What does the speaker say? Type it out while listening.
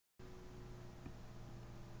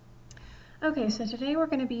Okay, so today we're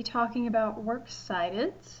going to be talking about works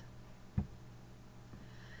cited.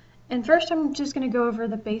 And first I'm just going to go over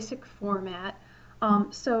the basic format.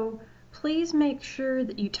 So please make sure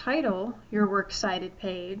that you title your works cited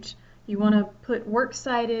page. You want to put works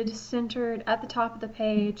cited centered at the top of the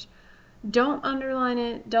page. Don't underline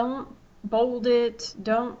it, don't bold it,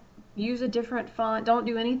 don't use a different font, don't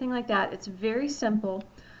do anything like that. It's very simple.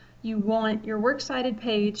 You want your works cited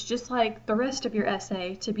page, just like the rest of your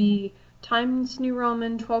essay, to be Times New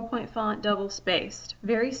Roman 12-point font double spaced.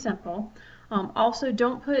 Very simple. Also,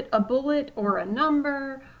 don't put a bullet or a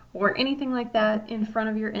number or anything like that in front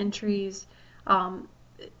of your entries.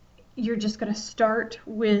 You're just going to start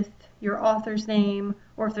with your author's name,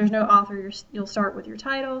 or if there's no author, you'll start with your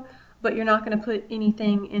title, but you're not going to put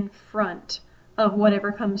anything in front of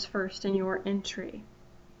whatever comes first in your entry.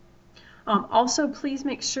 Also, please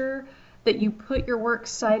make sure that you put your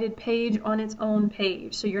works cited page on its own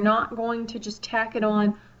page. So you're not going to just tack it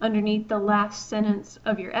on underneath the last sentence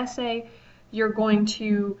of your essay. You're going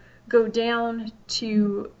to go down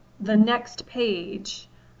to the next page,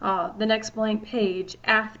 the next blank page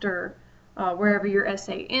after wherever your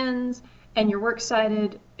essay ends, and your works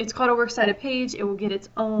cited, it's called a works cited page, it will get its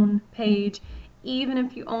own page, even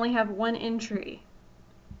if you only have one entry.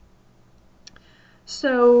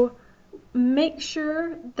 So make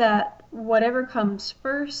sure that whatever comes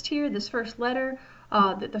first here, this first letter,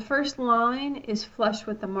 that the first line is flush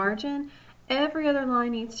with the margin. Every other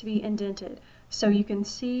line needs to be indented. So you can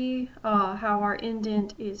see how our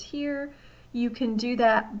indent is here. You can do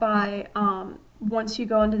that by, once you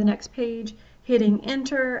go into the next page, hitting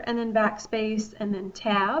enter and then backspace and then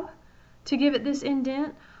tab to give it this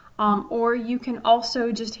indent. Or you can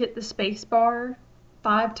also just hit the space bar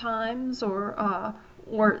 5 times or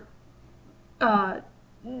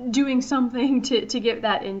doing something to give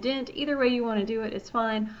that indent. Either way you want to do it, it's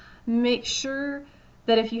fine. Make sure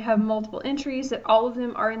that if you have multiple entries that all of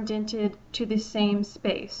them are indented to the same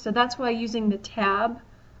space. So that's why using the tab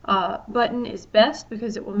button is best,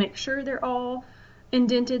 because it will make sure they're all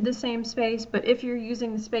indented the same space. But if you're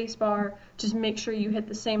using the space bar, just make sure you hit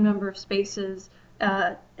the same number of spaces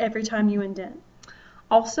every time you indent.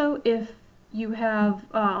 Also, if you have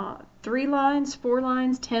 3 lines, 4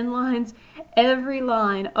 lines, 10 lines, every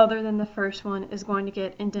line other than the first one is going to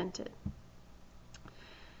get indented.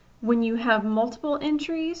 When you have multiple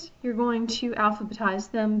entries, you're going to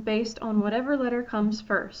alphabetize them based on whatever letter comes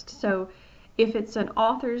first. So if it's an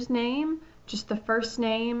author's name, just the first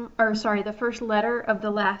name, or sorry, the first letter of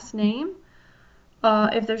the last name.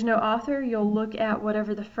 If there's no author, you'll look at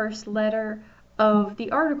whatever the first letter of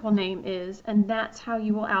the article name is, and that's how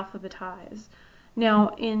you will alphabetize. Now,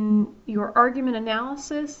 in your argument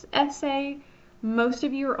analysis essay, most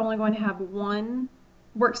of you are only going to have one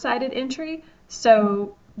works cited entry,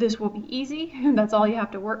 so this will be easy. That's all you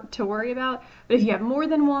have to worry about. But if you have more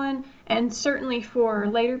than one, and certainly for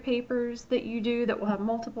later papers that you do that will have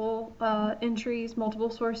multiple entries, multiple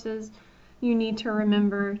sources, you need to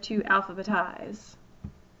remember to alphabetize.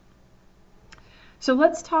 So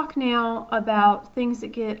let's talk now about things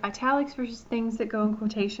that get italics versus things that go in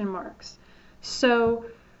quotation marks. So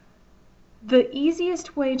the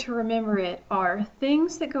easiest way to remember it are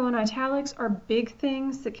things that go in italics are big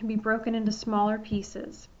things that can be broken into smaller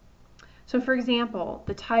pieces. So for example,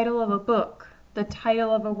 the title of a book, the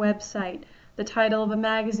title of a website, the title of a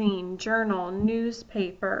magazine, journal,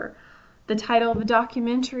 newspaper, the title of a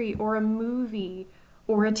documentary or a movie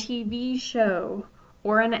or a TV show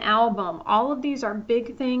or an album. All of these are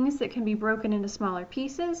big things that can be broken into smaller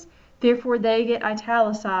pieces, therefore they get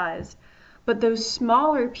italicized. But those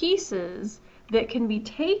smaller pieces that can be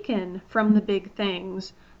taken from the big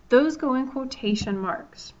things, those go in quotation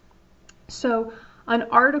marks. So an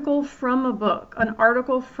article from a book, an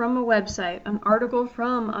article from a website, an article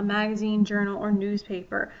from a magazine, journal, or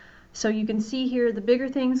newspaper. So you can see here the bigger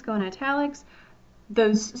things go in italics.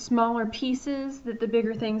 Those smaller pieces that the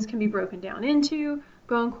bigger things can be broken down into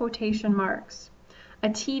go in quotation marks. A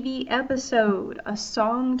TV episode, a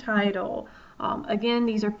song title, again,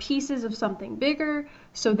 these are pieces of something bigger,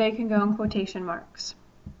 so they can go in quotation marks.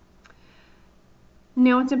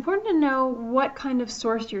 Now, it's important to know what kind of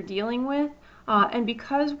source you're dealing with, and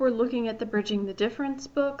because we're looking at the Bridging the Difference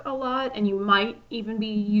book a lot, and you might even be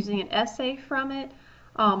using an essay from it,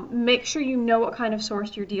 make sure you know what kind of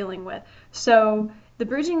source you're dealing with. So the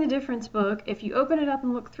Bridging the Difference book, if you open it up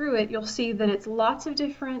and look through it, you'll see that it's lots of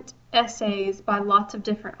different essays by lots of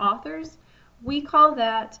different authors. We call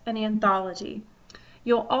that an anthology.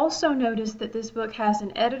 You'll also notice that this book has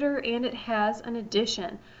an editor and it has an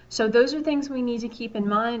edition. So those are things we need to keep in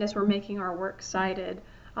mind as we're making our works cited,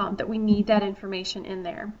 that we need that information in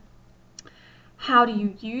there. How do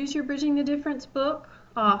you use your Bridging the Difference book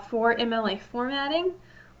for MLA formatting?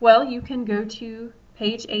 Well, you can go to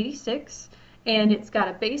page 86, and it's got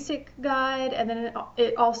a basic guide, and then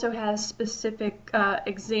it also has specific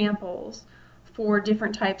examples for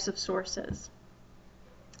different types of sources.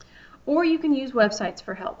 Or you can use websites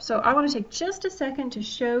for help. So I want to take just a second to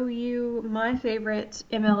show you my favorite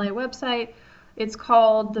MLA website. It's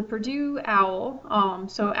called the Purdue OWL.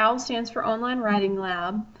 So OWL stands for Online Writing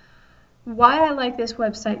Lab. Why I like this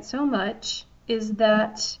website so much is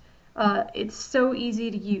that it's so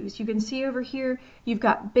easy to use. You can see over here you've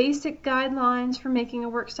got basic guidelines for making a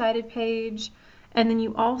works cited page, and then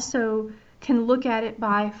you also can look at it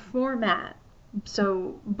by format.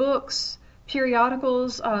 So books,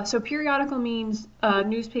 periodicals, so periodical means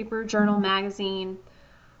newspaper, journal, magazine,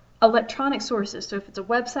 electronic sources, so if it's a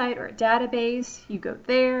website or a database, you go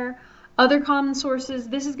there. Other common sources,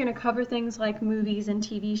 this is going to cover things like movies and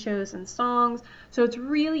TV shows and songs, so it's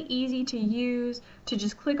really easy to use, to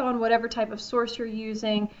just click on whatever type of source you're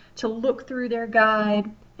using, to look through their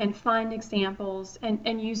guide and find examples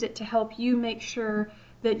and use it to help you make sure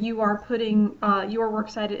that you are putting your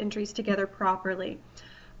works cited entries together properly.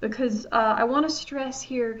 Because I want to stress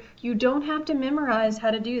here, you don't have to memorize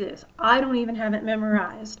how to do this. I don't even have it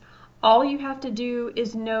memorized. All you have to do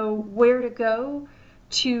is know where to go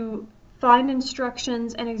to find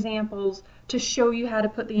instructions and examples to show you how to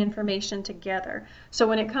put the information together. So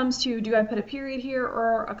when it comes to, do I put a period here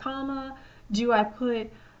or a comma? Do I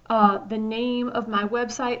put the name of my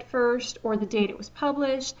website first or the date it was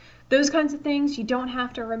published? Those kinds of things you don't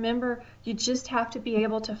have to remember. You just have to be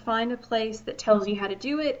able to find a place that tells you how to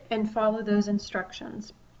do it and follow those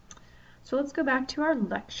instructions. So let's go back to our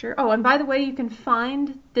lecture. Oh, and by the way, you can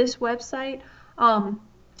find this website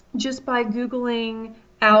just by Googling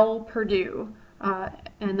OWL Purdue,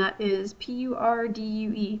 and that is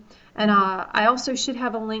Purdue. And I also should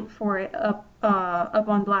have a link for it up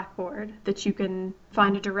on Blackboard that you can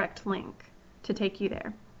find a direct link to take you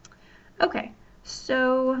there. Okay,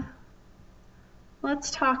 so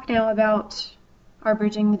let's talk now about our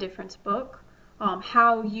Bridging the Difference book,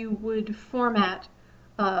 how you would format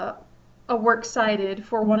a works cited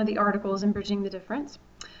for one of the articles in Bridging the Difference.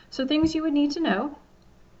 So things you would need to know: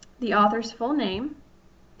 the author's full name,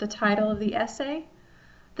 the title of the essay,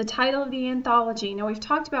 the title of the anthology. Now we've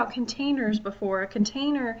talked about containers before. A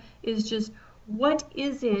container is just what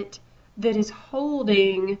is it that is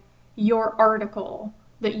holding your article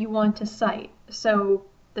that you want to cite. So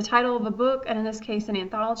the title of a book, and in this case an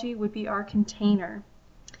anthology, would be our container.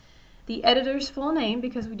 The editor's full name,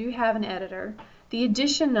 because we do have an editor. The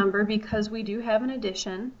edition number, because we do have an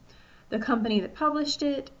edition. The company that published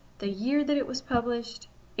it, the year that it was published,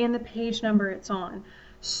 and the page number it's on.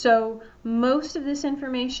 So most of this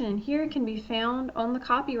information in here can be found on the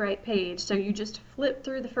copyright page. So you just flip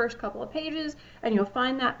through the first couple of pages and you'll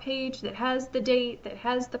find that page that has the date, that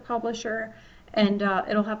has the publisher, and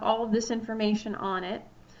it'll have all of this information on it.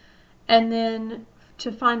 And then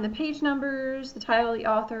to find the page numbers, the title, the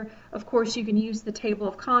author, of course you can use the table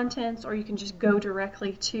of contents, or you can just go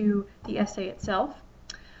directly to the essay itself.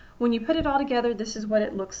 When you put it all together, this is what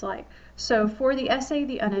it looks like. So for the essay,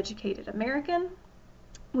 The Uneducated American,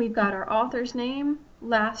 we've got our author's name,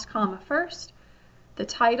 last comma first, the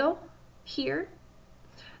title here,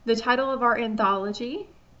 the title of our anthology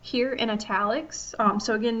here in italics.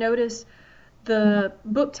 So again, notice the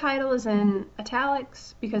book title is in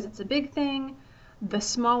italics because it's a big thing. The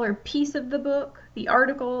smaller piece of the book, the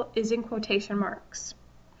article, is in quotation marks.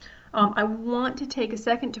 I want to take a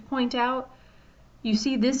second to point out, you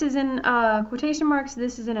see this is in quotation marks,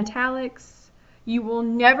 this is in italics. You will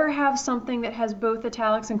never have something that has both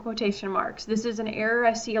italics and quotation marks. This is an error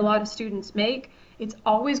I see a lot of students make. It's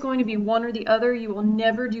always going to be one or the other. You will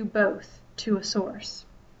never do both to a source.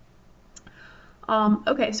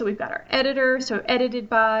 Okay, so we've got our editor, so edited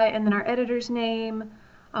by, and then our editor's name,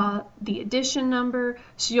 the edition number.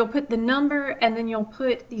 So you'll put the number and then you'll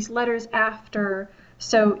put these letters after.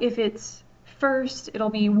 So if it's first,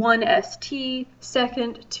 it'll be 1ST,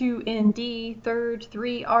 second, 2ND, third,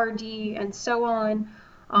 3RD, and so on.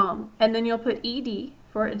 And then you'll put ED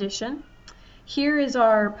for edition. Here is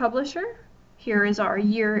our publisher. Here is our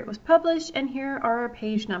year it was published, and here are our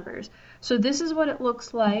page numbers. So this is what it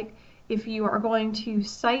looks like if you are going to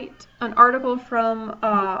cite an article from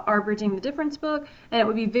our Bridging the Difference book, and it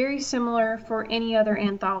would be very similar for any other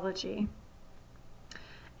anthology.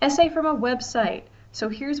 Essay from a website. So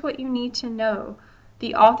here's what you need to know.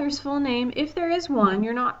 The author's full name, if there is one.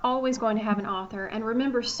 You're not always going to have an author. And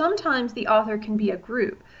remember, sometimes the author can be a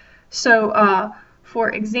group. So for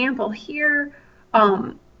example here,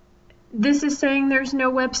 This is saying there's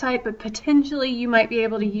no website, but potentially you might be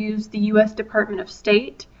able to use the U.S. Department of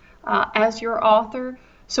State as your author.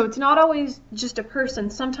 So it's not always just a person.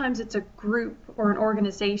 Sometimes it's a group or an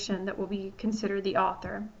organization that will be considered the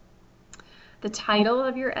author. The title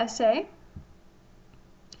of your essay.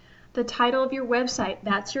 The title of your website.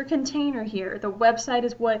 That's your container here. The website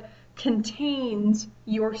is what contains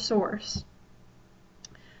your source.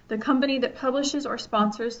 The company that publishes or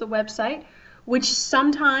sponsors the website, which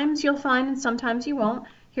sometimes you'll find and sometimes you won't.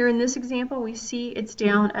 Here in this example, we see it's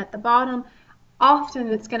down at the bottom. Often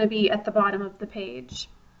it's going to be at the bottom of the page.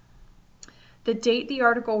 The date the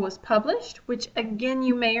article was published, which again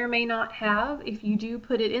you may or may not have. If you do,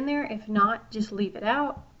 put it in there. If not, just leave it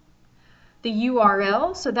out. The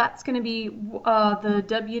URL, so that's going to be the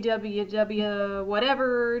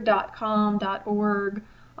www.whatever.com.org,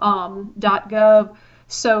 .gov.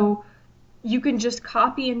 So you can just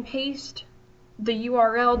copy and paste the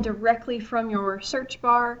URL directly from your search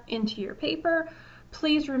bar into your paper.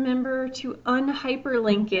 Please remember to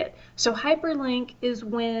unhyperlink it. So hyperlink is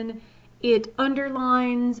when it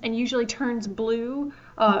underlines and usually turns blue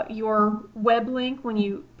your web link when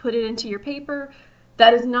you put it into your paper.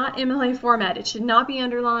 That is not MLA format. It should not be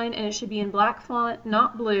underlined and it should be in black font,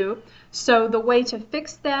 not blue. So the way to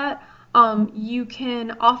fix that, you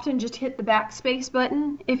can often just hit the backspace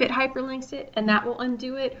button if it hyperlinks it, and that will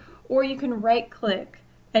undo it. Or you can right click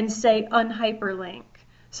and say unhyperlink.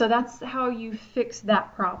 So that's how you fix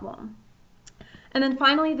that problem. And then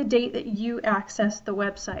finally, the date that you accessed the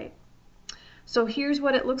website. So here's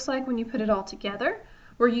what it looks like when you put it all together.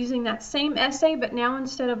 We're using that same essay, but now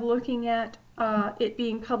instead of looking at it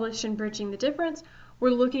being published and bridging the difference,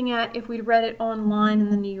 we're looking at if we'd read it online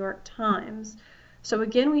in the New York Times. So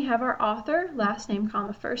again, we have our author, last name,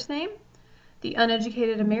 comma, first name. The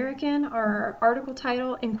Uneducated American, our article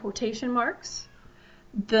title in quotation marks.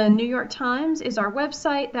 The New York Times is our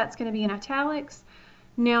website. That's going to be in italics.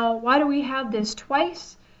 Now, why do we have this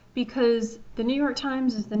twice? Because the New York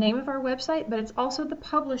Times is the name of our website, but it's also the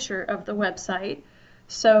publisher of the website.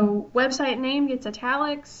 So website name gets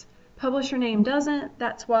italics, publisher name doesn't.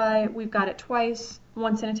 That's why we've got it twice,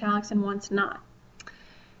 once in italics and once not.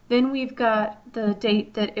 Then we've got the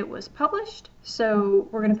date that it was published. So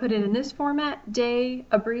we're going to put it in this format, day,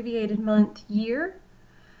 abbreviated month, year.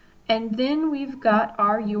 And then we've got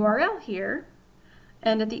our URL here.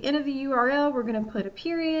 And at the end of the URL, we're going to put a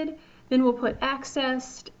period. Then we'll put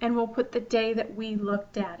accessed, and we'll put the day that we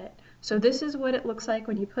looked at it. So this is what it looks like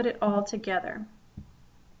when you put it all together.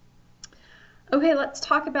 Okay, let's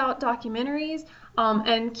talk about documentaries.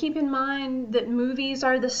 And keep in mind that movies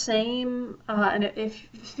are the same, and if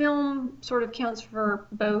film sort of counts for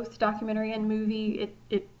both documentary and movie,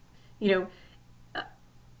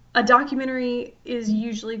 a documentary is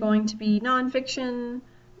usually going to be nonfiction.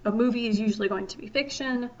 A movie is usually going to be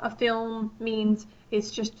fiction. A film means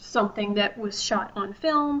it's just something that was shot on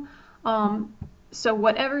film. So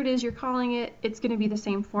whatever it is you're calling it, it's going to be the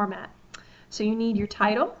same format. So you need your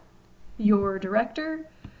title, your director,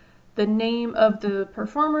 the name of the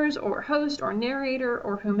performers or host or narrator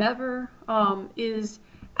or whomever is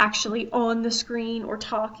actually on the screen or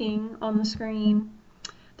talking on the screen,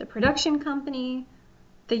 the production company,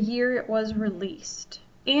 the year it was released,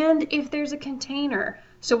 and if there's a container.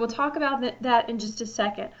 So we'll talk about that in just a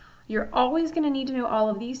second. You're always going to need to know all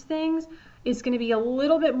of these things. It's going to be a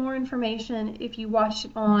little bit more information if you watch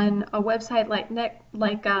it on a website like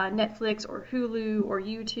Netflix or Hulu or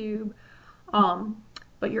YouTube.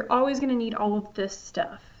 But you're always going to need all of this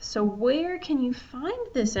stuff. So where can you find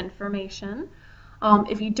this information?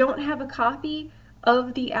 If you don't have a copy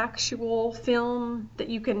of the actual film that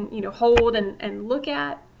you can hold and look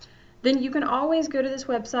at, then you can always go to this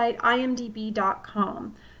website,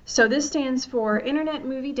 imdb.com. So this stands for Internet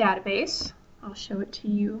Movie Database. I'll show it to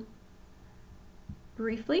you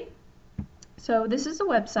briefly. So this is a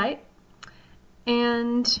website,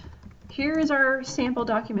 and here is our sample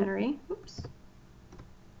documentary. Oops.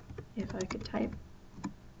 If I could type.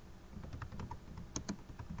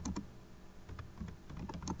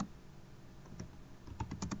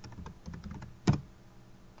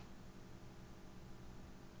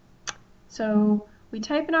 So we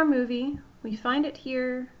type in our movie, we find it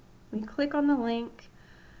here, we click on the link,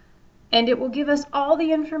 and it will give us all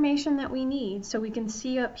the information that we need. So we can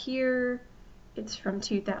see up here, it's from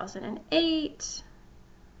 2008.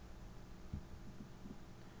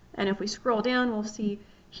 And if we scroll down, we'll see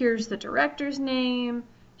here's the director's name,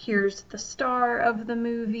 here's the star of the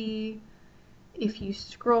movie. If you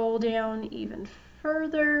scroll down even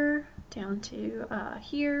further, down to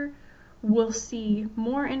here, we'll see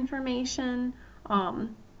more information,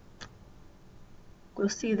 We'll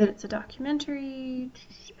see that it's a documentary.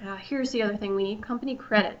 Here's the other thing we need, company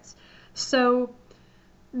credits. So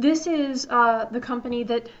this is the company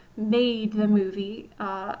that made the movie.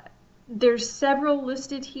 There's several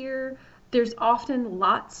listed here. There's often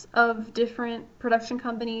lots of different production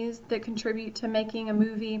companies that contribute to making a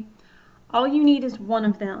movie. All you need is one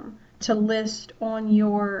of them to list on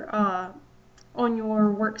your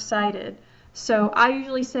works cited. So I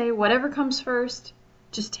usually say whatever comes first,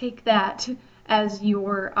 just take that as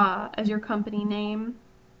your company name.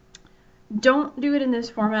 Don't do it in this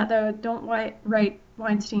format though. Don't write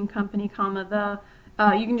Weinstein Company, comma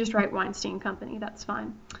you can just write Weinstein Company. That's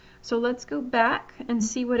fine. So let's go back and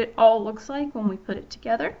see what it all looks like when we put it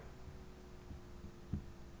together.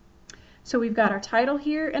 So we've got our title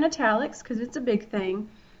here in italics because it's a big thing.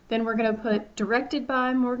 Then we're going to put directed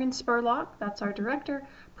by Morgan Spurlock. That's our director.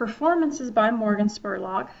 Performances by Morgan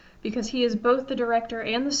Spurlock because he is both the director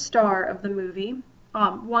and the star of the movie.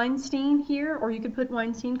 Weinstein here, or you could put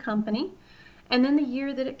Weinstein Company. And then the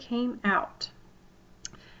year that it came out.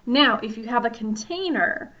 Now, if you have a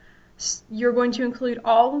container, you're going to include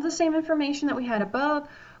all of the same information that we had above,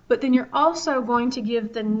 but then you're also going to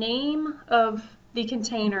give the name of the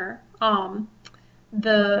container. Again,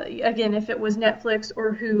 if it was Netflix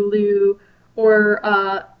or Hulu or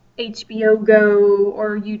HBO Go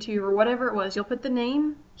or YouTube or whatever it was, you'll put the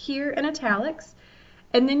name here in italics,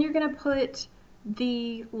 and then you're going to put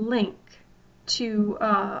the link to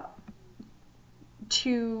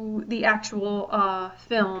the actual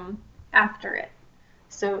film after it.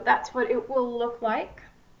 So that's what it will look like.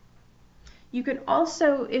 You can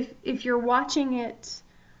also, if you're watching it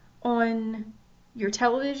on your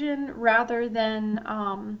television rather than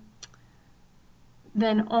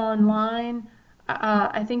online,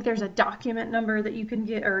 I think there's a document number that you can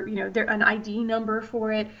get, or an ID number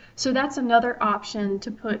for it. So that's another option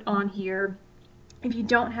to put on here if you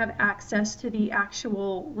don't have access to the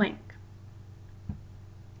actual link.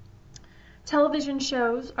 Television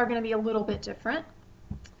shows are going to be a little bit different.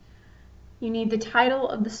 You need the title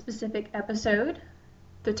of the specific episode,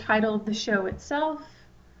 the title of the show itself,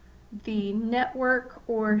 the network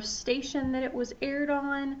or station that it was aired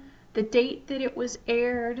on, the date that it was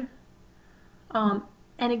aired, and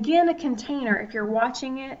again a container. If you're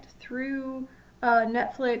watching it through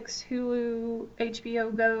Netflix, Hulu,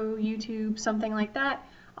 HBO Go, YouTube, something like that,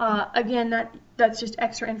 again that's just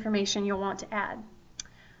extra information you'll want to add.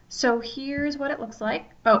 So here's what it looks like.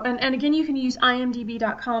 Oh, and again, you can use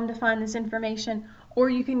imdb.com to find this information, or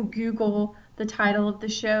you can Google the title of the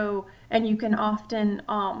show, and you can often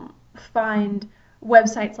find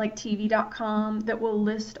websites like tv.com that will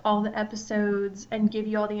list all the episodes and give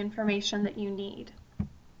you all the information that you need.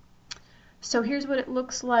 So here's what it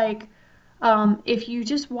looks like. If you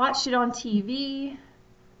just watched it on TV,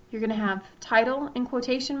 you're going to have title in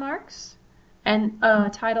quotation marks, and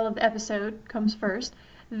title of the episode comes first.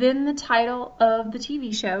 Then the title of the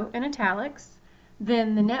TV show in italics,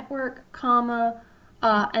 then the network, comma,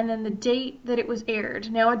 and then the date that it was aired.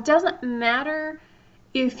 Now it doesn't matter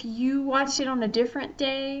if you watched it on a different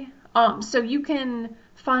day, so you can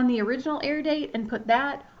find the original air date and put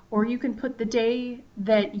that, or you can put the day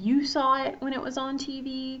that you saw it when it was on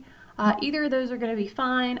TV. Either of those are going to be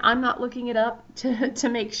fine. I'm not looking it up to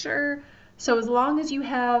make sure, so as long as you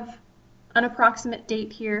have an approximate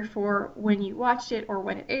date here for when you watched it or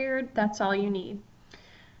when it aired, that's all you need.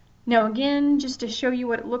 Now again, just to show you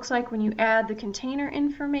what it looks like when you add the container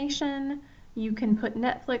information, you can put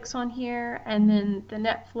Netflix on here and then the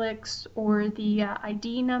Netflix or the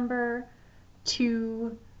ID number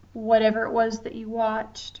to whatever it was that you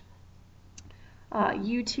watched.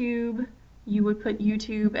 YouTube, you would put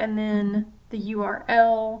YouTube and then the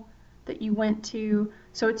URL that you went to.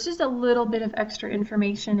 So it's just a little bit of extra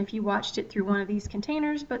information if you watched it through one of these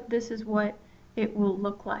containers, but this is what it will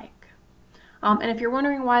look like. And if you're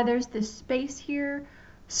wondering why there's this space here,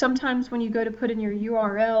 sometimes when you go to put in your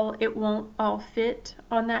URL, it won't all fit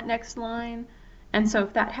on that next line. And so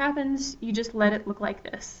if that happens, you just let it look like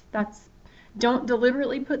this. Don't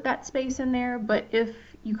deliberately put that space in there, but if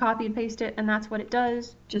you copy and paste it and that's what it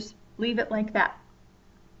does, just leave it like that.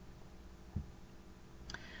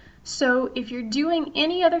 So if you're doing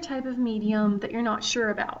any other type of medium that you're not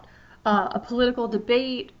sure about, a political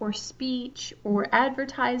debate or speech or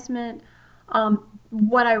advertisement,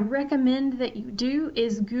 what I recommend that you do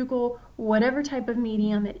is Google whatever type of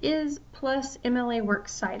medium it is plus MLA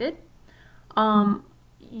Works Cited.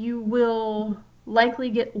 You will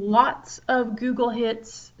likely get lots of Google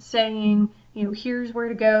hits saying, here's where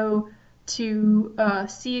to go to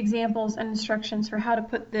see examples and instructions for how to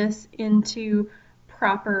put this into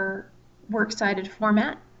proper works cited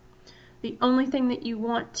format. The only thing that you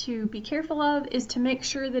want to be careful of is to make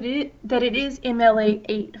sure that it is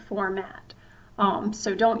MLA8 format.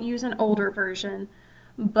 So don't use an older version,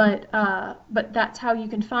 but that's how you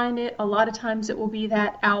can find it. A lot of times it will be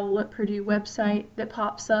that OWL at Purdue website that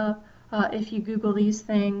pops up if you Google these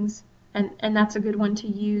things, and that's a good one to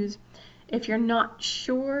use. If you're not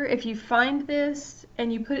sure, if you find this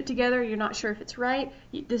and you put it together, you're not sure if it's right,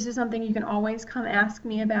 this is something you can always come ask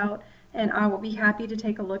me about, and I will be happy to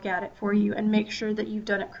take a look at it for you and make sure that you've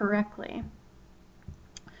done it correctly.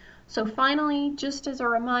 So finally, just as a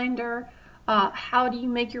reminder, how do you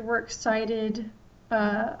make your works cited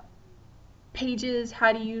pages?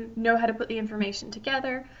 How do you know how to put the information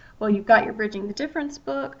together? Well, you've got your Bridging the Difference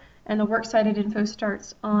book, and the works cited info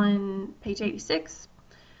starts on page 86.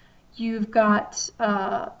 You've got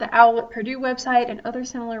the OWL at Purdue website and other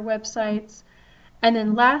similar websites. And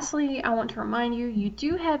then lastly, I want to remind you, you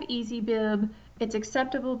do have EasyBib. It's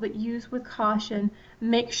acceptable, but use with caution.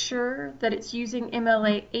 Make sure that it's using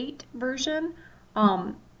MLA8 version.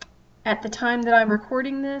 At the time that I'm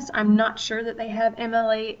recording this, I'm not sure that they have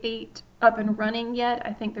MLA8 up and running yet.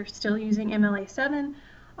 I think they're still using MLA7.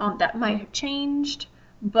 That might have changed,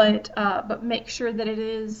 but make sure that it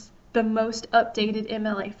is the most updated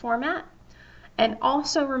MLA format. And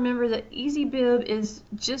also remember that EasyBib is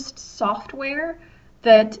just software,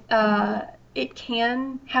 that it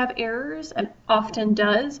can have errors and often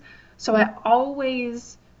does. So I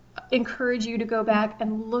always encourage you to go back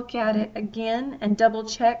and look at it again and double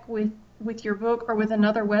check with your book or with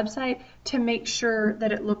another website to make sure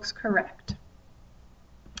that it looks correct.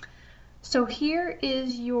 So here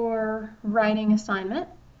is your writing assignment.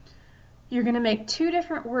 You're going to make two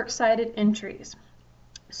different works cited entries.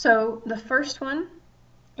 So the first one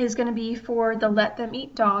is going to be for the Let Them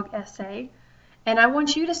Eat Dog essay, and I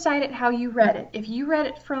want you to cite it how you read it. If you read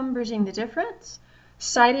it from Bridging the Difference,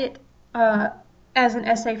 cite it as an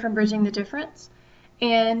essay from Bridging the Difference,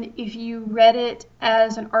 and if you read it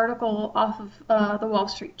as an article off of the Wall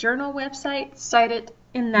Street Journal website, cite it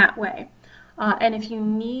in that way. And if you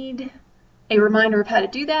need a reminder of how to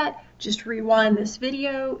do that, just rewind this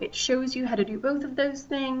video. It shows you how to do both of those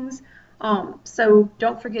things. So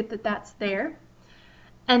don't forget that that's there.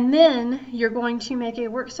 And then you're going to make a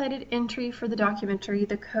works cited entry for the documentary,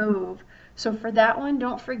 The Cove. So for that one,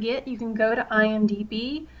 don't forget, you can go to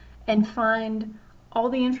IMDb and find all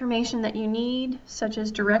the information that you need, such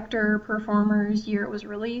as director, performers, year it was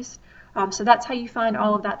released. So that's how you find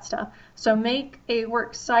all of that stuff. So make a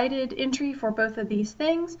works cited entry for both of these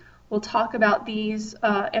things. We'll talk about these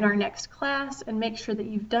in our next class and make sure that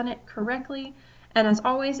you've done it correctly. And as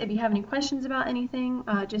always, if you have any questions about anything,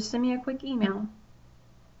 just send me a quick email.